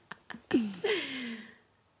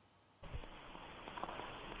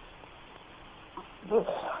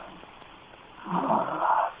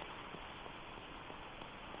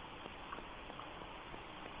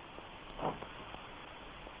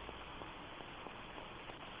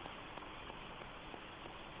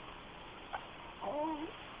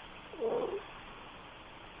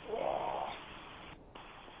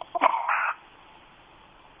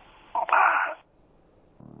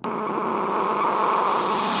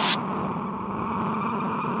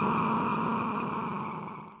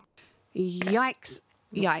 Yikes,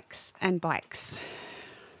 yikes, and bikes.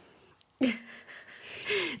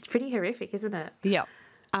 It's pretty horrific, isn't it? Yep.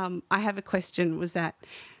 I have a question. Was that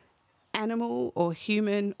animal or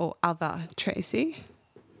human or other, Tracy?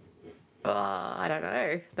 Oh, I don't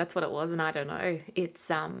know. That's what it was, and I don't know. It's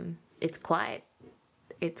quite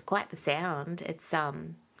the sound.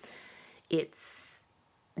 It's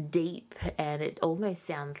deep, and it almost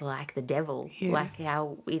sounds like the devil. Yeah. Like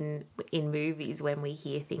how in movies when we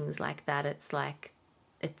hear things like that, it's like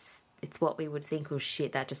it's what we would think, oh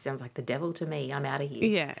shit, that just sounds like the devil to me. I'm out of here.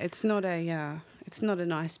 Yeah, it's not a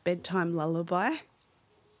nice bedtime lullaby.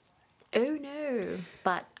 Oh no.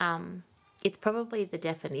 But it's probably the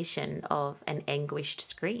definition of an anguished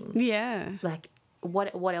scream. Yeah. Like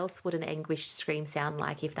what else would an anguished scream sound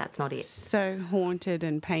like if that's not it? So haunted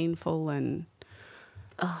and painful and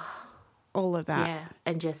all of that. Yeah,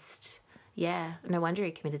 and just no wonder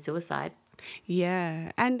he committed suicide.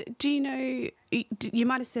 Yeah. And do you know, you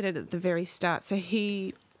might have said it at the very start. So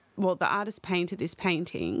the artist painted this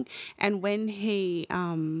painting, and when he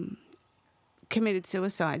committed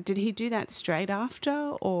suicide, did he do that straight after,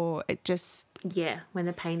 or it just... Yeah, when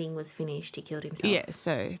the painting was finished, he killed himself. Yeah,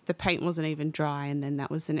 so the paint wasn't even dry, and then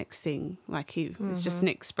that was the next thing. Like it's just an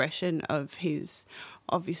expression of his,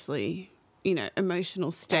 obviously, emotional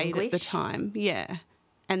state at the Anguish. time. Yeah.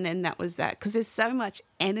 And then that was that. Because there's so much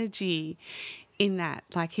energy in that.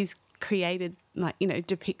 Like he's created,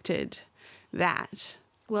 depicted that.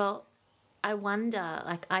 Well, I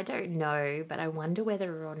wonder, I don't know, but I wonder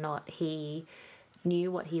whether or not he knew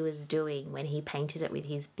what he was doing when he painted it with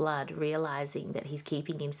his blood, realizing that he's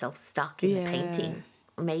keeping himself stuck in the painting.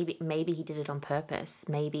 Maybe he did it on purpose.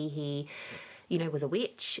 Maybe he, was a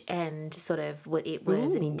witch, and sort of it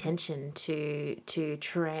was an intention to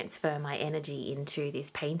transfer my energy into this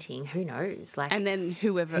painting. Who knows? And then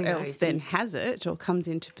whoever else then has it or comes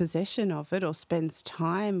into possession of it or spends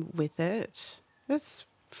time with it. That's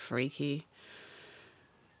freaky.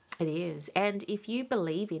 It is. And if you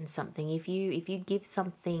believe in something, if you give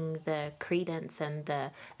something the credence and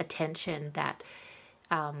the attention that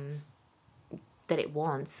it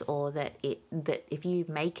wants, or that if you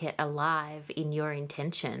make it alive in your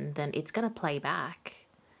intention, then it's going to play back.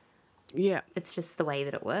 Yeah. It's just the way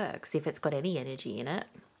that it works, if it's got any energy in it.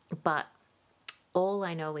 But all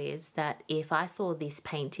I know is that if I saw this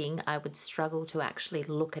painting, I would struggle to actually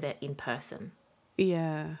look at it in person.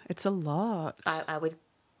 Yeah, it's a lot. I would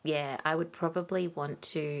probably want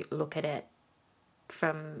to look at it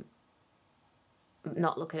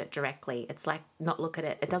not look at it directly. It's like not look at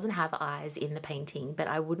it. It doesn't have eyes in the painting, but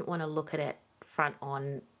I wouldn't want to look at it front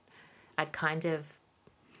on. I'd kind of,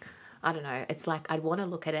 I don't know. It's like I'd want to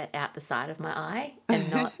look at it out the side of my eye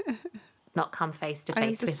and not come face to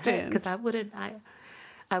face with it, because I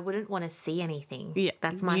wouldn't want to see anything. Yeah,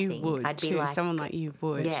 that's my thing. Would I'd be too. like Someone like you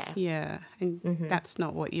would. Yeah, yeah, and that's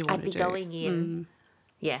not what you want to do. I'd be going in.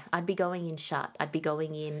 Yeah, I'd be going in shut. I'd be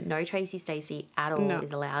going in, no Tracy Stacey at all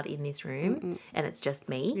is allowed in this room, and it's just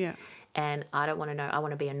me. Yeah. And I don't want to know. I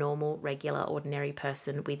want to be a normal, regular, ordinary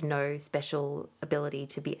person with no special ability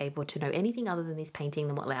to be able to know anything other than this painting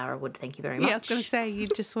than what Laura would. Thank you very much. Yeah, I was going to say, you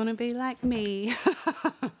just want to be like me.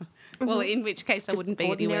 Well, in which case I wouldn't be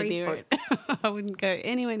anywhere near it. I wouldn't go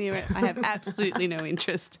anywhere near it. I have absolutely no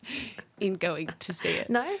interest in going to see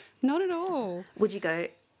it. No? Not at all. Would you go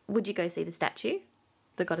see the statue?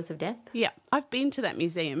 The Goddess of Death? Yeah, I've been to that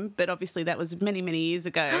museum, but obviously that was many, many years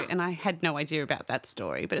ago, and I had no idea about that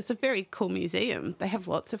story. But it's a very cool museum. They have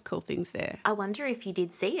lots of cool things there. I wonder if you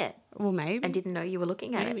did see it. Well, maybe. And didn't know you were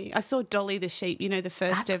looking at it. I saw Dolly the sheep, the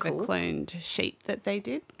first That's ever cool. cloned sheep that they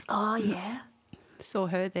did. Oh, yeah. Saw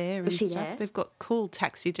her there Was and she stuff. there? They've got cool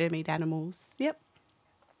taxidermied animals. Yep.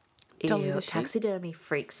 Dolly Ew, the sheep. taxidermy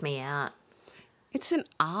freaks me out. It's an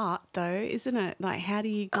art, though, isn't it? Like, how do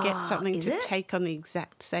you get something is to it? take on the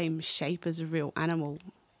exact same shape as a real animal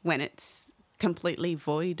when it's completely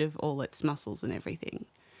void of all its muscles and everything?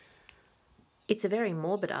 It's a very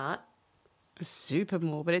morbid art. super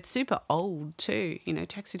morbid. It's super old too. You know,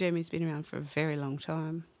 taxidermy's been around for a very long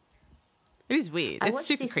time. It is weird. I It's watched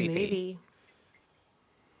super this creepy. movie.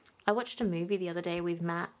 I watched a movie the other day with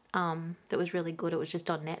Matt that was really good. It was just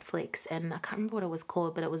on Netflix, and I can't remember what it was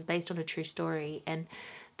called, but it was based on a true story. And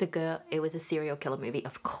the girl, it was a serial killer movie,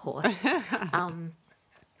 of course.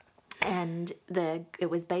 And it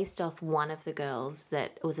was based off one of the girls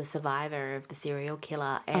that was a survivor of the serial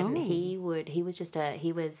killer, and he was just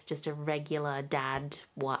a regular dad,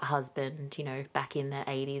 husband, you know, back in the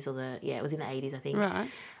 80s it was in the 80s, I think. Right.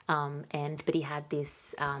 But he had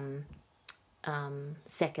this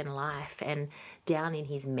second life, and down in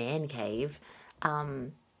his man cave,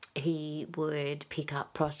 he would pick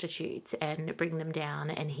up prostitutes and bring them down,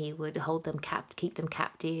 and he would hold them keep them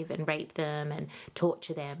captive and rape them and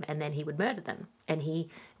torture them, and then he would murder them. And he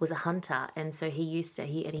was a hunter, and so he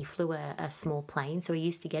flew a small plane, so he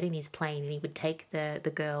used to get in his plane and he would take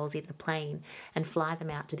the girls in the plane and fly them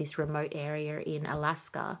out to this remote area in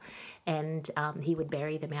Alaska, and he would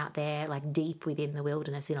bury them out there, like deep within the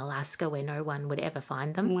wilderness in Alaska, where no one would ever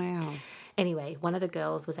find them. Wow. Anyway, one of the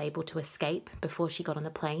girls was able to escape before she got on the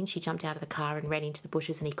plane. She jumped out of the car and ran into the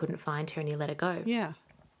bushes, and he couldn't find her, and he let her go. Yeah.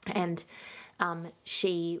 And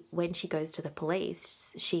when she goes to the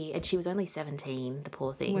police, she was only 17, the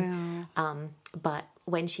poor thing. Wow. But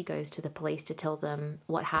when she goes to the police to tell them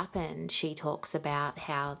what happened, she talks about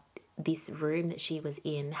how this room that she was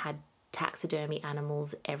in had taxidermy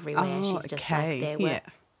animals everywhere. She's just like, there were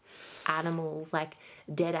animals, like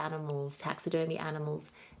dead animals, taxidermy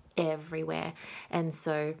animals everywhere. And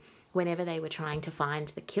so whenever they were trying to find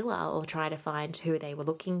the killer or try to find who they were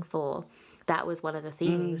looking for, that was one of the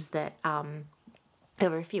things that there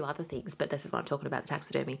were a few other things, but this is what I'm talking about, the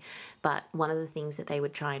taxidermy. But one of the things that they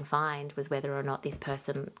would try and find was whether or not this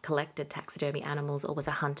person collected taxidermy animals or was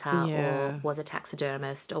a hunter or was a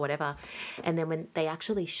taxidermist or whatever. And then when they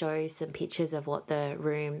actually show some pictures of what the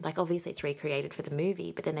room, like obviously it's recreated for the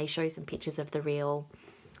movie, but then they show some pictures of the real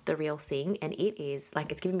thing, and it is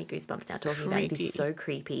like, it's giving me goosebumps now talking about it. It is so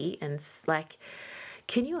creepy, and it's like,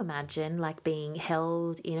 can you imagine like being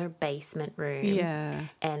held in a basement room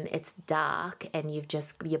and it's dark and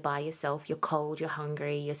you're by yourself, you're cold, you're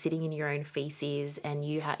hungry, you're sitting in your own feces, and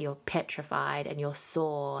you're petrified and you're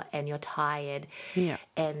sore and you're tired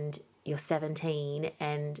and you're 17,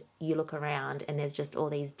 and you look around and there's just all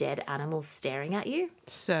these dead animals staring at you.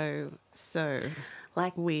 So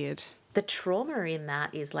like weird. The trauma in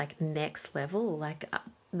that is like next level. Like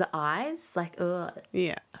the eyes, like, ugh.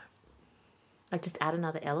 Yeah. Like just add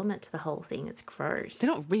another element to the whole thing. It's gross. They're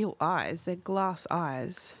not real eyes. They're glass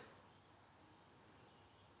eyes.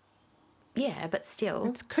 Yeah, but still.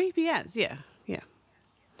 It's creepy as, yeah.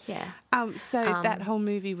 So that whole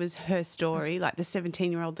movie was her story, like the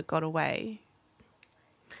 17-year-old that got away.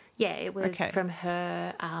 Yeah, it was from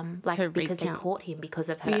her, like her because recount. they caught him because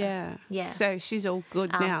of her. Yeah. So she's all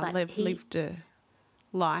good now. Lived a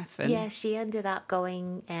life. And yeah, she ended up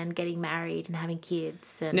going and getting married and having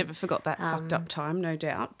kids. And, never forgot that fucked up time, no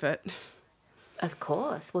doubt. But of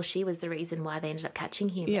course. Well, she was the reason why they ended up catching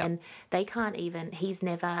him. Yeah. And they can't even, he's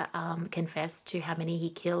never confessed to how many he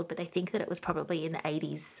killed, but they think that it was probably in the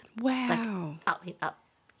 80s. wow. Like up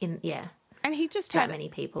in, yeah. And he just That had many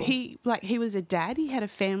people. He was a dad. He had a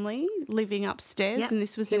family living upstairs, and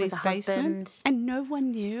this was in his basement. Husband. And no one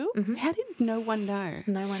knew. How did no one know?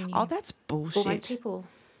 No one knew. Oh, that's bullshit. Well,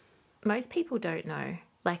 most people don't know.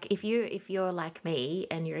 Like if you're like me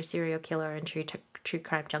and you're a serial killer and true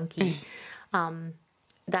crime junkie,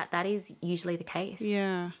 that is usually the case.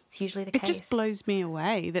 Yeah, it's usually the case. It just blows me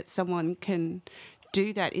away that someone can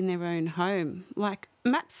do that in their own home. Like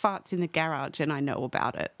Matt farts in the garage, and I know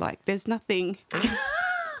about it. Like there's nothing.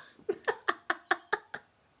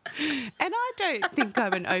 And I don't think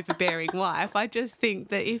I'm an overbearing wife. I just think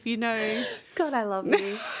that if you know... God, I love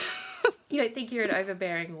you. You don't think you're an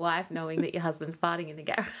overbearing wife knowing that your husband's farting in the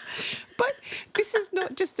garage. But this is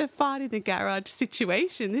not just a fart in the garage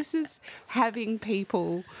situation. This is having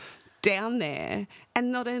people down there.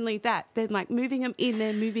 And not only that, they're like moving them in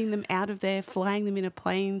there, moving them out of there, flying them in a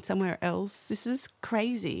plane somewhere else. This is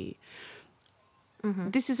crazy.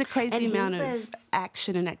 Mm-hmm. This is a crazy amount of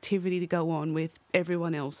action and activity to go on with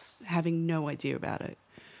everyone else having no idea about it.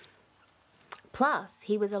 Plus,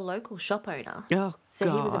 he was a local shop owner. Oh, so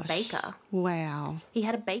gosh. He was a baker. Wow. He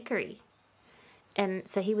had a bakery. And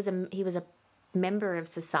so he was a member of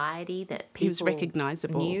society that people he was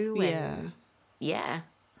recognisable. Knew. And, yeah.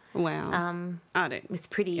 Wow. I don't. It's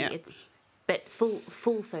pretty. Yeah. But full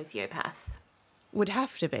sociopath. Would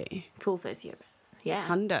have to be. Full sociopath. Yeah.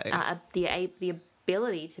 Hundo. The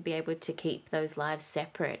ability to be able to keep those lives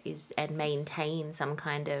separate is and maintain some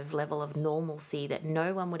kind of level of normalcy that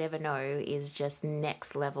no one would ever know is just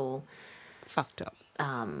next level. Fucked up.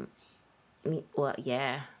 Well,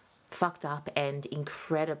 yeah, fucked up and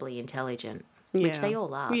incredibly intelligent, which they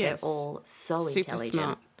all are. Yes. They're all so Super intelligent.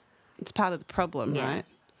 smart. It's part of the problem, Yeah. right?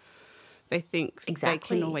 They think they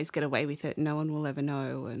Exactly. can always get away with it. No one will ever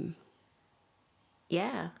know. And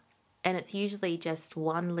Yeah. And it's usually just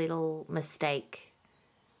one little mistake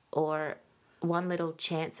or one little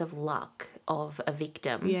chance of luck of a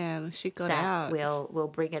victim yeah, she got that out. will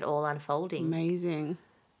bring it all unfolding. Amazing.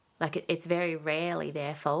 Like it's very rarely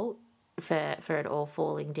their fault for it all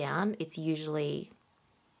falling down. It's usually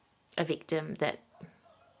a victim that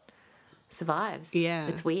survives. Yeah.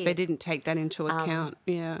 It's weird. They didn't take that into account.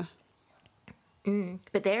 Yeah.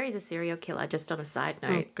 But there is a serial killer, just on a side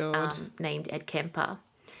note, God. named Ed Kemper.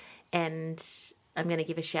 And I'm going to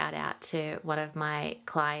give a shout out to one of my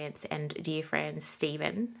clients and dear friends,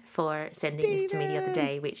 Stephen, for sending this to me the other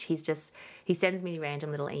day, which he sends me random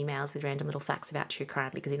little emails with random little facts about true crime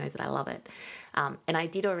because he knows that I love it. And I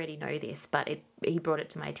did already know this, but he brought it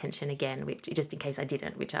to my attention again, which just in case I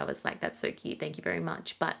didn't, which I was like, that's so cute. Thank you very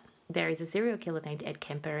much. But there is a serial killer named Ed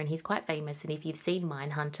Kemper, and he's quite famous. And if you've seen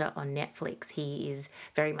Mindhunter on Netflix, he is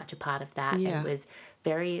very much a part of that and was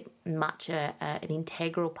very much an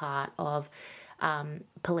integral part of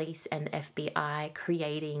police and FBI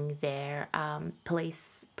creating their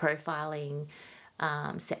police profiling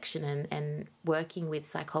section and working with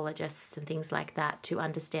psychologists and things like that to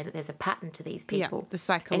understand that there's a pattern to these people. Yeah, the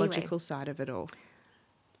psychological side of it all.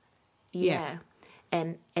 Yeah.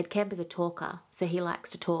 And Ed Kemper's a talker, so he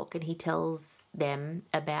likes to talk and he tells them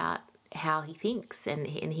about how he thinks and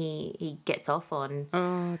he gets off on,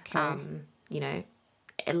 Oh, okay. you know,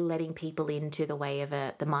 letting people into the way of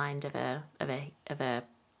the mind of a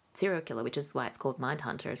serial killer, which is why it's called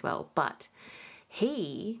Mindhunter as well. But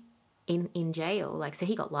he in jail, like, so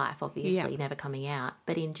he got life, obviously, never coming out,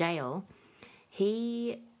 but in jail,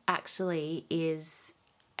 he actually is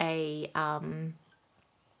a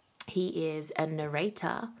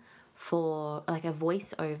narrator for, like, a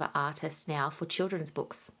voiceover artist now for children's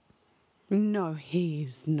books. No,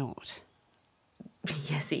 he's not.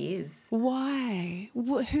 Yes, he is. Why?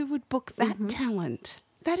 Who would book that talent?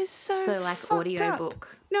 That is so like fucked audiobook.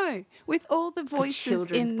 up. No, with all the voices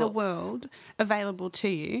children's in the books. world available to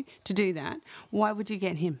you to do that, why would you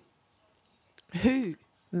get him? Who?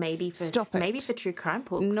 Maybe for Stop it. maybe for true crime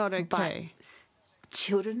books. Not okay. But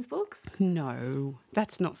children's books? No,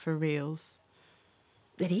 that's not for reals.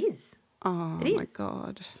 It is. Oh It my is.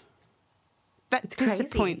 God. That It's crazy.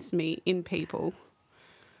 disappoints me in people.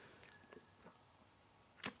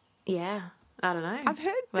 Yeah, I don't know. I've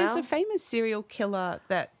heard there's Well, a famous serial killer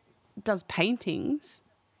that does paintings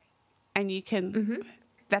and you can...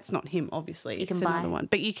 That's not him, obviously. You can it's another buy- one.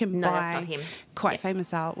 But you can No, buy that's not him. quite Yeah.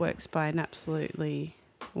 famous artworks by an absolutely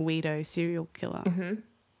weirdo serial killer.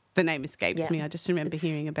 The name escapes Yeah. me. I just remember It's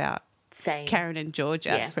hearing about same. Karen and Georgia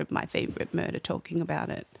Yeah. from My Favourite Murder talking about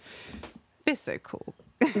it. They're so cool.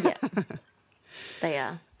 Yeah, they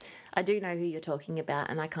are. I do know who you're talking about,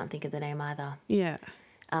 and I can't think of the name either. Yeah.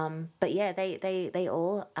 But yeah, they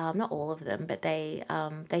all, not all of them, but they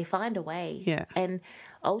find a way. Yeah. And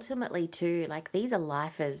ultimately too, like, these are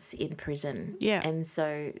lifers in prison. Yeah. And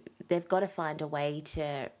so they've got to find a way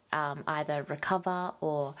to either recover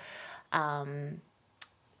or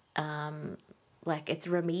like, it's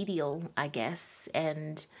remedial, I guess.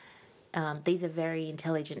 And these are very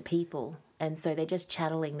intelligent people. And so they're just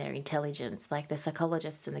channeling their intelligence. Like, the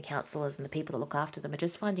psychologists and the counsellors and the people that look after them are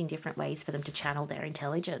just finding different ways for them to channel their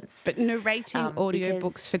intelligence. But narrating audiobooks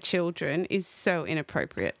because for children is so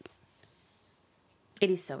inappropriate. it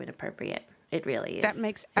is so inappropriate. It really is. That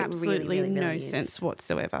makes It really, absolutely really, no really is. sense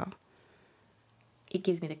whatsoever. It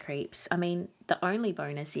gives me the creeps. I mean, the only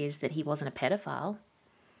bonus is that he wasn't a pedophile.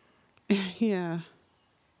 Yeah.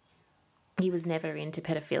 He was never into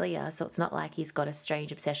pedophilia, so it's not like he's got a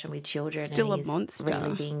strange obsession with children Still a and he's monster.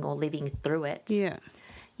 reliving or living through it. Yeah.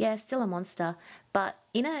 Yeah, still a monster, but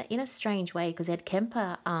in a strange way, because Ed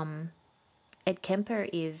Kemper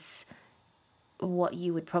is what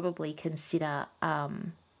you would probably consider a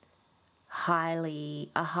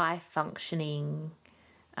high functioning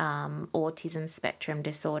autism spectrum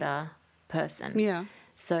disorder person. Yeah.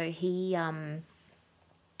 So he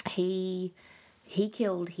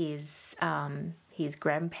killed his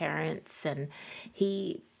grandparents, and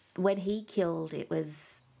when he killed, it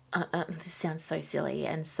was this sounds so silly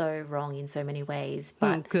and so wrong in so many ways,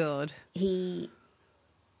 but Oh, God. he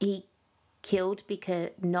killed because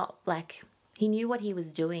not like he knew what he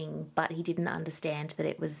was doing, but he didn't understand that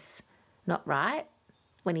it was not right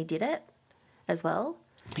when he did it as well.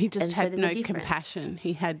 He just And so had there's a no difference. compassion.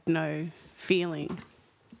 He had no feeling.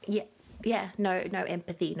 Yeah, no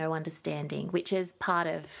empathy, no understanding, which is part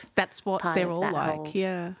of That's what part they're of all that like. whole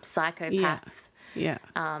Yeah. psychopath Yeah.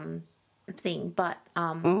 thing. But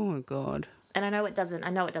Oh my God. and I know it doesn't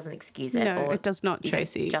excuse it, No, or it does not, you know,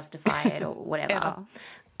 Tracy. justify it or whatever. Ever.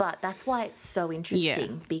 But that's why it's so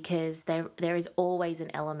interesting, because there is always an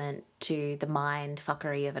element to the mind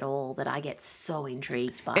fuckery of it all that I get so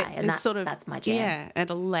intrigued by, and that's my jam. Yeah, it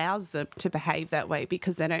allows them to behave that way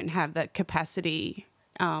because they don't have that capacity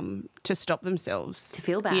to stop themselves. To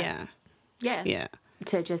feel bad. Yeah. Yeah.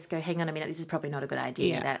 To just go, hang on a minute, this is probably not a good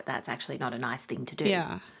idea. Yeah. That's actually not a nice thing to do.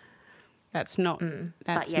 Yeah. That's not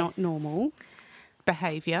yes. not normal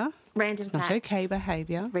behaviour. Random It's not fact. okay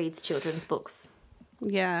behaviour. Reads children's books.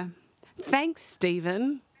 Yeah. Thanks,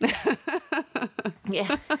 Stephen.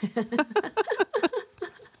 Yeah.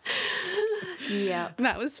 Yeah.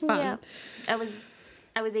 That was fun. Yeah.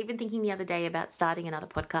 I was even thinking the other day about starting another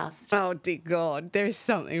podcast. Oh dear God, there is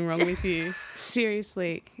something wrong with you.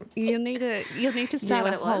 Seriously, you'll need to start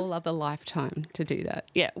what a it whole was? other lifetime to do that.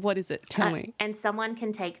 Yeah, what is it? Tell me. And someone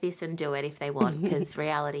can take this and do it if they want, because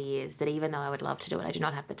reality is that even though I would love to do it, I do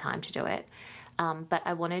not have the time to do it. But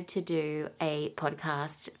I wanted to do a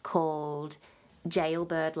podcast called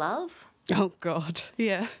Jailbird Love. Oh God,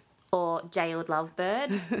 yeah. Or Jailed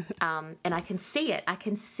Lovebird, and I can see it. I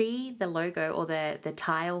can see the logo or the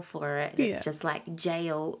tile for it. It's Yeah. just like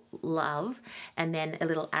Jail Love, and then a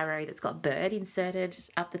little arrow that's got bird inserted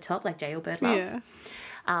up the top, like Jailbird Love. Yeah.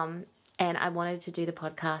 And I wanted to do the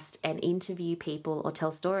podcast and interview people or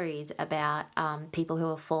tell stories about people who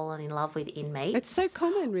have fallen in love with inmates. It's so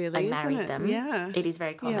common, really, and isn't married it? them. Yeah. It is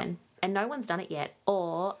very common. And no one's done it yet,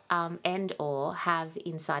 or have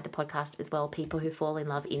inside the podcast as well people who fall in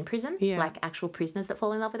love in prison, Yeah. like actual prisoners that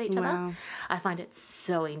fall in love with each other. Wow. I find it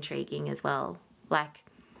so intriguing as well. Like,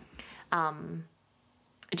 do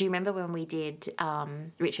you remember when we did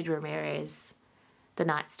Richard Ramirez, The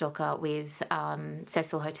Night Stalker, with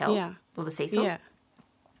Cecil Hotel? Yeah. Or the Cecil? Yeah.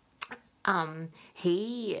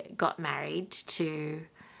 He got married to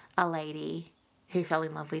a lady who fell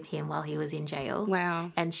in love with him while he was in jail.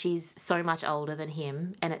 Wow. And she's so much older than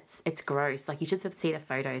him, and it's gross. Like, you should see the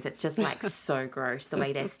photos. It's just like so gross the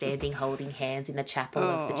way they're standing holding hands in the chapel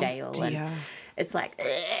of the jail. Dear. And it's like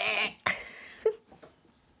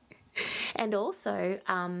and also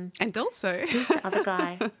And also, who's the other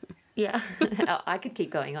guy? Yeah. Oh, I could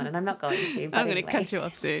keep going on, and I'm not going to. But I'm going to anyway. cut you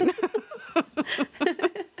off soon.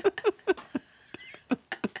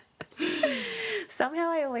 Somehow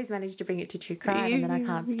I always manage to bring it to true crime, and then I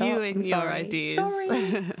can't stop. You and I'm your sorry. ideas.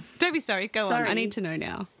 Sorry. Don't be sorry. Go on. I Sorry. need to know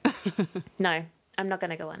now. No, I'm not going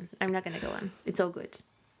to go on. I'm not going to go on. It's all good.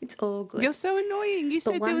 It's all good. You're so annoying. You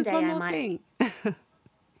said there one was day one I more might- thing.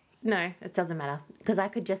 No, it doesn't matter, because I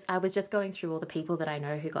was just going through all the people that I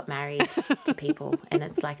know who got married to people, and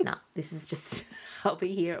it's like, nah, this is just, I'll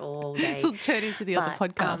be here all day. This will turn into the other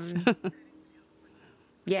But, podcast.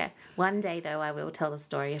 Yeah, one day though, I will tell the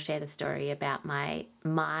story or share the story about my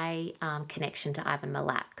connection to Ivan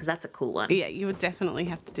Milat, because that's a cool one. Yeah, you would definitely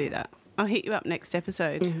have to do that. I'll hit you up next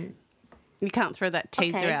episode. You can't throw that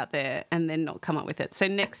teaser Okay. out there and then not come up with it. So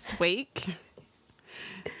next week,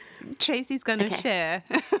 Tracy's going to Okay. share.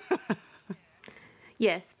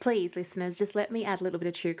 Yes, please, listeners, just let me add a little bit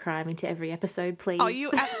of true crime into every episode, please. Oh, you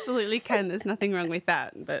absolutely can. There's nothing wrong with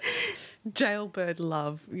that. But Jailbird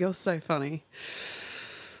Love, you're so funny.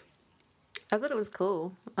 I thought it was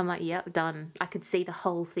cool. I'm like, yep, done. I could see the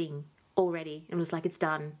whole thing already. It was like, it's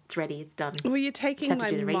done. It's ready. It's done. Well, you're Just taking have to my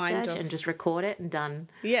do the mind research off. and just record it and done.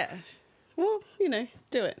 Yeah. Well,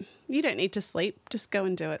 do it. You don't need to sleep. Just go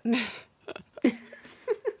and do it.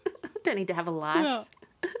 Don't need to have a life.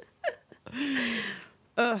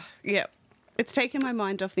 Yeah. It's taken my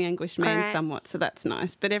mind off the Anguished Man Alright. somewhat, so that's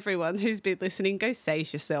nice. But everyone who's been listening, go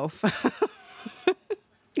sage yourself.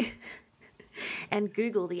 And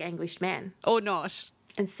Google the Anguished Man Or not.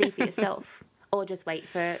 and see for yourself. Or just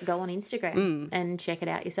go on Instagram and check it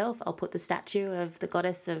out yourself. I'll put the statue of the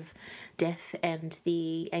goddess of death and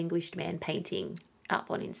the Anguished Man painting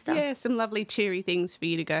up on Insta. Yeah, some lovely cheery things for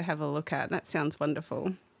you to go have a look at. That sounds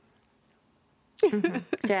wonderful. So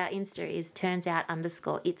our Insta is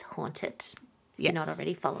turns_out_it's haunted. If you're not Yes.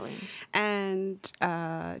 already following. And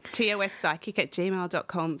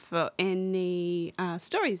tospsychic@gmail.com for any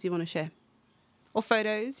stories you want to share. Or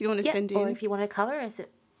photos you want to send in. Or if you want to cover us,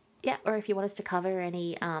 or if you want us to cover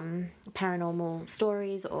any paranormal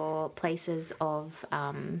stories or places of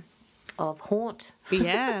haunt,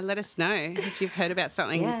 Yeah, let us know if you've heard about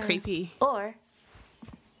something Yeah. creepy. or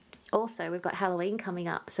Also, we've got Halloween coming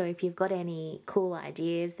up, so if you've got any cool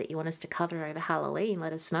ideas that you want us to cover over Halloween,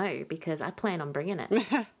 let us know, because I plan on bringing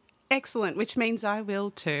it. Excellent, which means I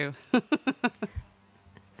will too.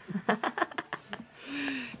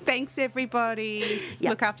 Thanks, everybody. Yep.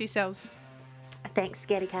 Look after yourselves. Thanks,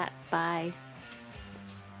 Scaredy Cats. Bye.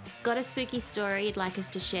 Got a spooky story you'd like us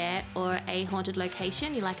to share or a haunted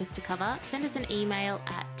location you'd like us to cover? Send us an email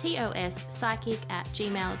at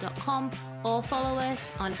tospsychic@gmail.com or follow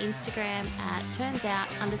us on Instagram at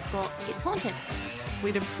turnout_it's haunted.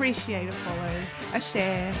 We'd appreciate a follow, a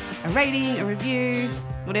share, a rating, a review,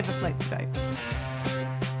 whatever floats your boat.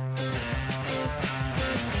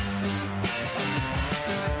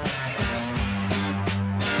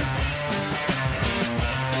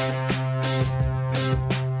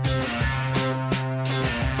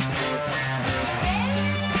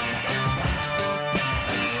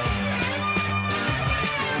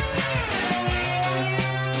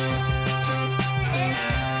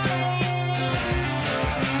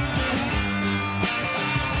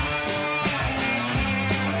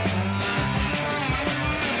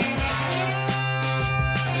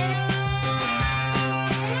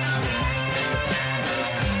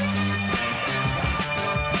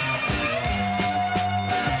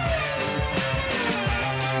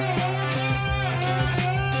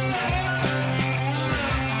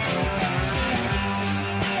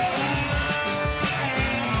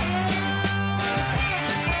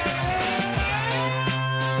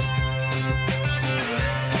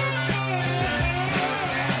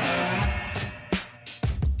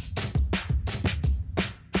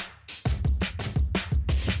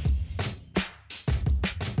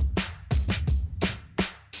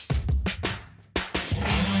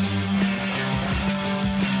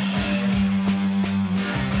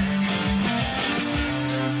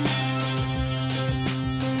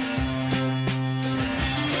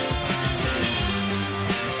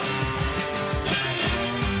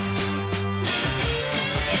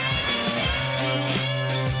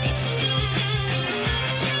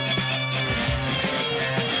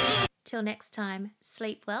 Till next time,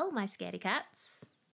 sleep well, my scaredy cats.